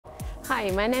Hi,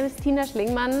 my name is Tina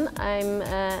Schlingmann. I'm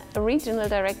a regional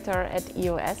director at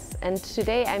EOS, and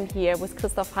today I'm here with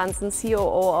Christoph Hansen,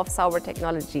 COO of Sauber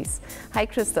Technologies. Hi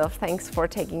Christoph, thanks for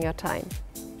taking your time.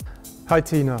 Hi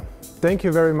Tina, thank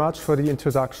you very much for the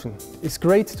introduction. It's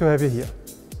great to have you here.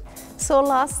 So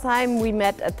last time we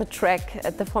met at the track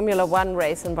at the Formula 1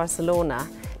 race in Barcelona.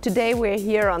 Today we're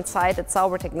here on site at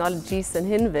Sauber Technologies in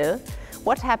Hinwil.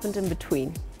 What happened in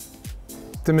between?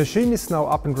 The machine is now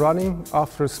up and running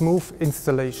after a smooth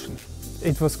installation.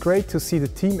 It was great to see the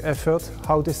team effort,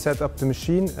 how they set up the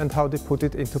machine and how they put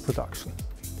it into production.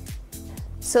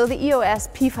 So the EOS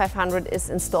P500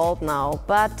 is installed now,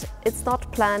 but it's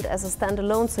not planned as a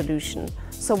standalone solution.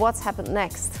 So what's happened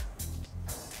next?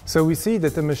 So we see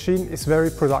that the machine is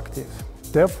very productive.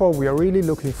 Therefore, we are really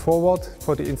looking forward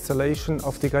for the installation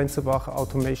of the Grenzüberwacher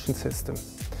automation system.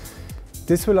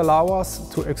 This will allow us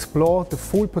to explore the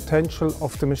full potential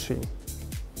of the machine.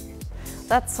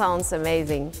 That sounds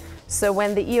amazing. So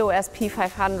when the EOS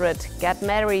P500 get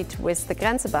married with the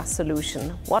Grenzüberwacher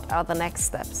solution, what are the next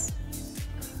steps?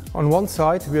 On one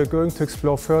side, we are going to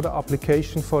explore further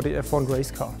application for the F1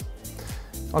 race car.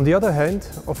 On the other hand,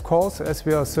 of course, as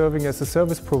we are serving as a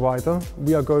service provider,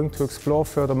 we are going to explore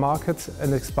further markets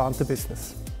and expand the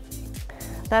business.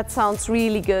 That sounds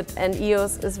really good, and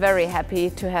EOS is very happy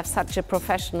to have such a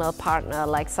professional partner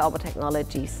like Sauber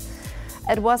Technologies.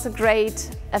 It was a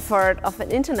great effort of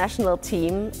an international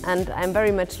team, and I'm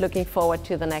very much looking forward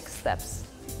to the next steps.